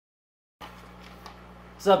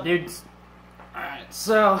What's up, dudes? Alright,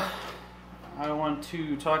 so I want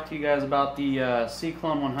to talk to you guys about the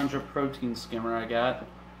Cyclone 100 protein skimmer I got.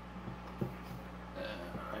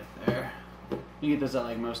 Right there. You get this at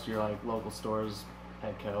like most of your like local stores,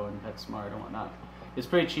 Petco and PetSmart and whatnot. It's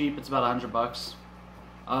pretty cheap. It's about $100.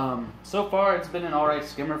 So far, it's been an alright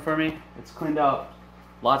skimmer for me. It's cleaned out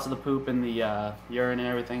lots of the poop and the urine and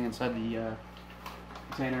everything inside the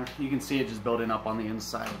container. You can see it just building up on the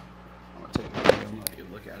inside. I'm gonna take a picture and let you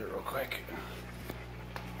look at it real quick.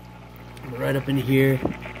 Right up in here.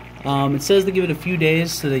 It says to give it a few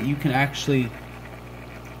days so that you can actually,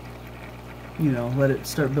 you know, let it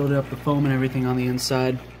start building up the foam and everything on the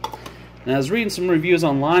inside. And I was reading some reviews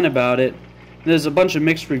online about it. There's a bunch of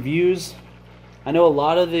mixed reviews. I know a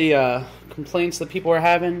lot of the complaints that people are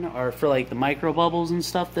having are for like the micro bubbles and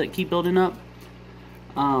stuff that keep building up.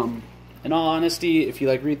 In all honesty, if you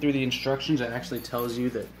like read through the instructions, it actually tells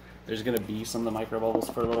you that there's going to be some of the micro bubbles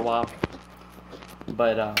for a little while,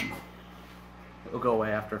 but it'll go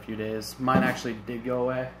away after a few days. Mine actually did go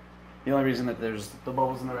away. The only reason that there's the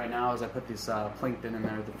bubbles in there right now is I put this plankton in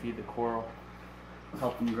there to feed the coral,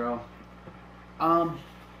 help them grow.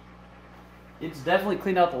 It's definitely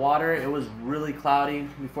cleaned out the water. It was really cloudy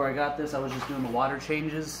before I got this. I was just doing the water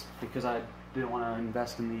changes because I didn't want to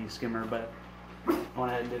invest in the skimmer, but I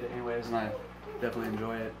went ahead and did it anyways, and I definitely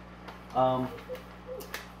enjoy it.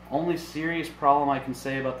 Only serious problem I can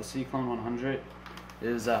say about the Cyclone 100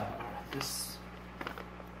 is this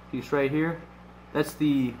piece right here. That's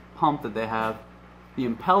the pump that they have. The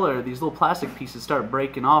impeller, these little plastic pieces start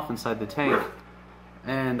breaking off inside the tank.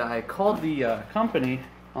 And I called the company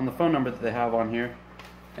on the phone number that they have on here,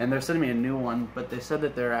 and they're sending me a new one, but they said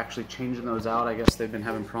that they're actually changing those out. I guess they've been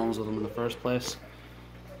having problems with them in the first place.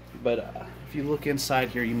 But if you look inside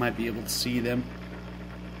here, you might be able to see them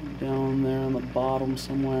down there on the bottom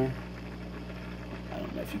somewhere. I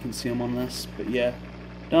don't know if you can see them on this, but yeah,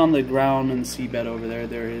 down the ground and the seabed over there,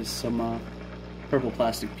 there is some purple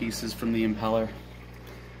plastic pieces from the impeller.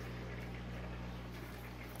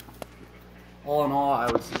 All in all,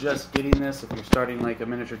 I would suggest getting this if you're starting like a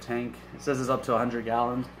miniature tank. It says it's up to 100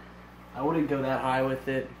 gallons. I wouldn't go that high with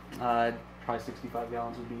it. Probably 65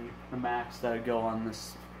 gallons would be the max that would go on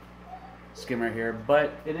this skimmer here.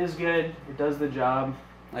 But it is good. It does the job.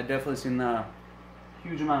 I've definitely seen a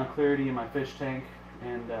huge amount of clarity in my fish tank,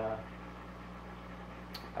 and I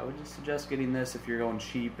would just suggest getting this if you're going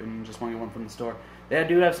cheap and just want to get one from the store. They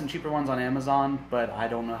do have some cheaper ones on Amazon, but I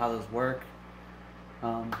don't know how those work.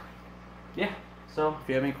 Yeah, so if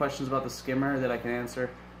you have any questions about the skimmer that I can answer,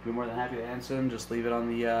 I'd be more than happy to answer them. Just leave it on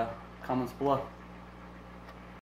the comments below.